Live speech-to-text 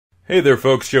Hey there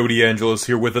folks, Joe D'Angelo's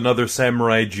here with another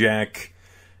Samurai Jack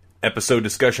episode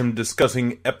discussion,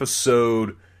 discussing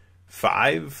episode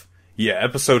 5? Yeah,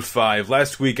 episode 5.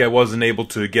 Last week I wasn't able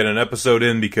to get an episode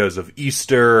in because of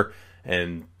Easter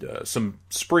and some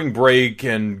spring break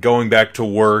and going back to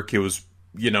work. It was,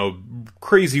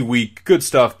 crazy week. Good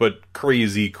stuff, but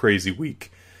crazy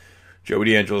week. Joe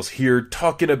D'Angelo's here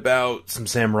talking about some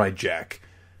Samurai Jack.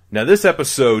 Now, this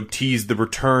episode teased the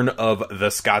return of the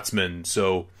Scotsman,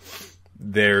 so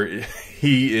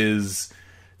he is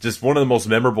just one of the most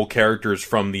memorable characters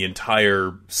from the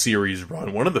entire series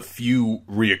run. One of the few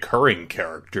reoccurring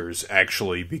characters,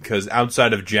 actually, because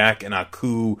outside of Jack and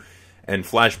Aku and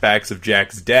flashbacks of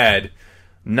Jack's dad,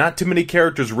 not too many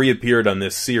characters reappeared on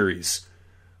this series.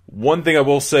 One thing I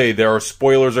will say, there are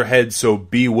spoilers ahead, so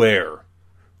beware.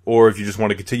 Or if you just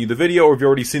want to continue the video, or if you've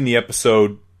already seen the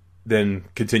episode, then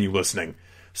continue listening.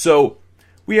 So,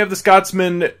 we have the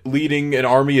Scotsman leading an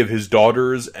army of his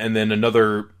daughters, and then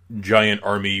another giant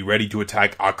army ready to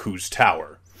attack Aku's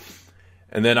tower.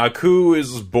 And then Aku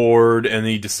is bored, and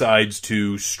he decides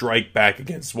to strike back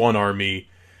against one army,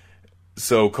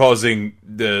 so causing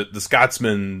the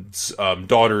Scotsman's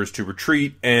daughters to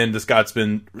retreat, and the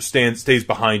Scotsman stays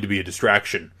behind to be a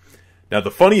distraction. Now, the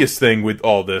funniest thing with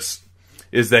all this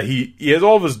is that he has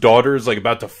all of his daughters,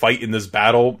 about to fight in this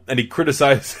battle, and he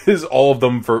criticizes all of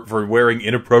them for wearing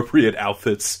inappropriate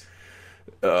outfits.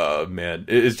 Man,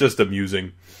 it's just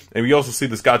amusing. And we also see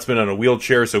the Scotsman on a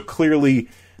wheelchair, so clearly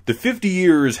the 50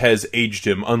 years has aged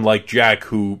him, unlike Jack,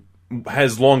 who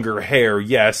has longer hair.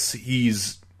 Yes,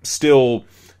 he's still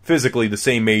physically the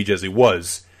same age as he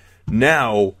was.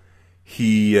 Now,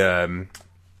 he's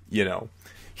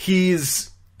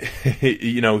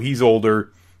he's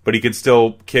older, but he can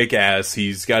still kick ass.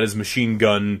 He's got his machine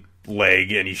gun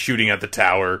leg, and he's shooting at the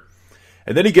tower.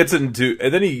 And then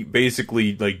he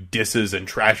basically, disses and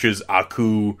trashes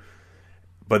Aku,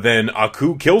 but then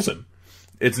Aku kills him.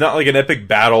 It's not like an epic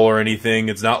battle or anything.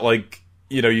 It's not like,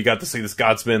 you got to see the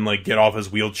Scotsman, get off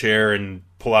his wheelchair and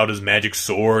pull out his magic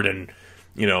sword and,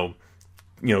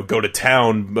 go to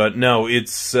town. But no,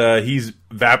 it's, he's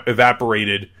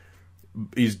evaporated.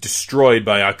 He's destroyed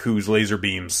by Aku's laser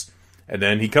beams. And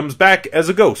then he comes back as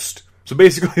a ghost. So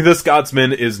basically, the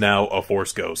Scotsman is now a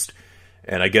Force ghost.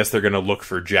 And I guess they're going to look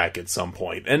for Jack at some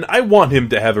point. And I want him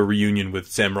to have a reunion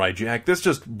with Samurai Jack. That's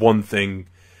just one thing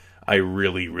I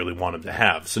really want him to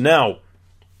have. So now,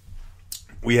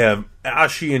 we have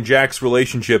Ashi and Jack's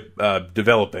relationship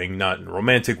developing. Not in a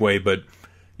romantic way, but,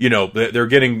 they're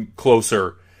getting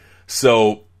closer.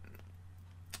 So,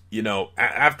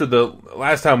 after the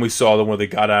last time we saw them, where they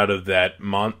got out of that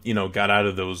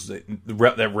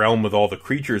that realm with all the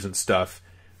creatures and stuff,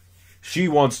 she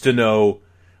wants to know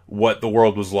what the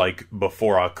world was like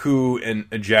before Aku, and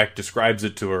Jack describes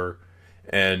it to her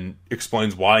and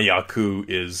explains why Aku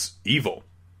is evil.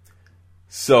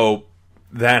 So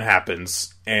that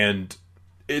happens, and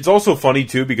it's also funny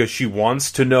too because she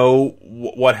wants to know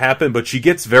what happened, but she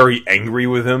gets very angry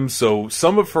with him. So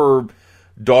some of her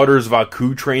Daughters of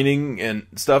Aku training and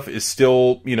stuff is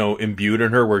still, imbued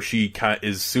in her, where she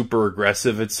is super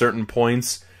aggressive at certain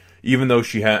points, even though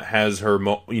she has her,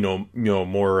 more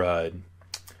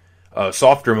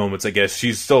softer moments, I guess.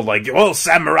 She's still like, "Well,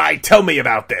 samurai, tell me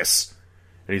about this."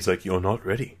 And he's like, "You're not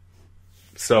ready."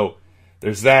 So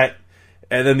there's that.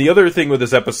 And then the other thing with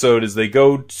this episode is they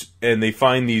go and they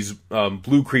find these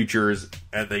blue creatures,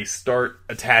 and they start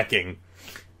attacking,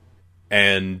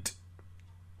 and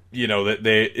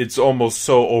it's almost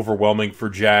so overwhelming for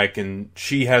Jack, and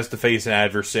she has to face an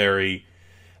adversary.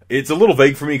 It's a little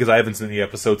vague for me because I haven't seen the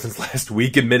episode since last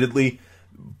week, admittedly.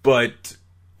 But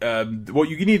what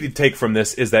you need to take from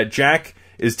this is that Jack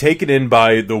is taken in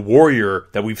by the warrior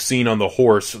that we've seen on the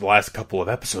horse for the last couple of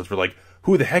episodes. We're like,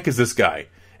 who the heck is this guy?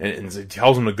 And it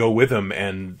tells him to go with him,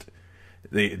 and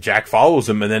Jack follows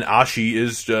him, and then Ashi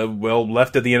is,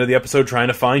 left at the end of the episode trying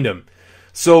to find him.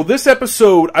 So this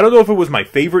episode, I don't know if it was my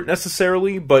favorite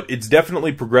necessarily, but it's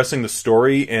definitely progressing the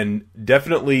story and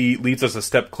definitely leads us a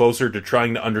step closer to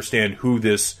trying to understand who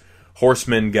this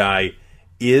horseman guy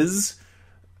is.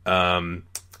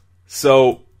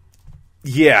 So,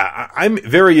 yeah, I'm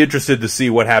very interested to see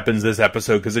what happens this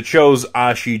episode because it shows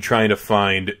Ashi trying to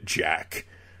find Jack.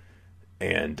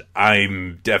 And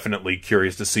I'm definitely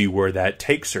curious to see where that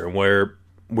takes her and where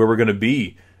we're going to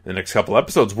be in the next couple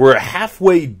episodes. We're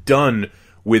halfway done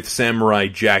with Samurai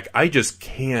Jack. I just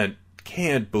can't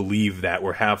believe that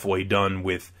we're halfway done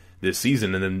with this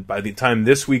season. And then by the time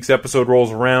this week's episode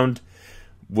rolls around,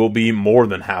 we'll be more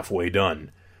than halfway done.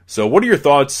 So what are your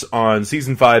thoughts on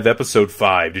Season 5, Episode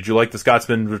 5? Did you like the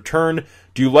Scotsman return?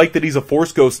 Do you like that he's a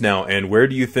Force ghost now? And where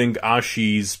do you think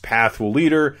Ashi's path will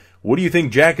lead her? What do you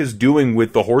think Jack is doing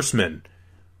with the Horsemen?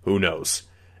 Who knows?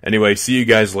 Anyway, see you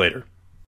guys later.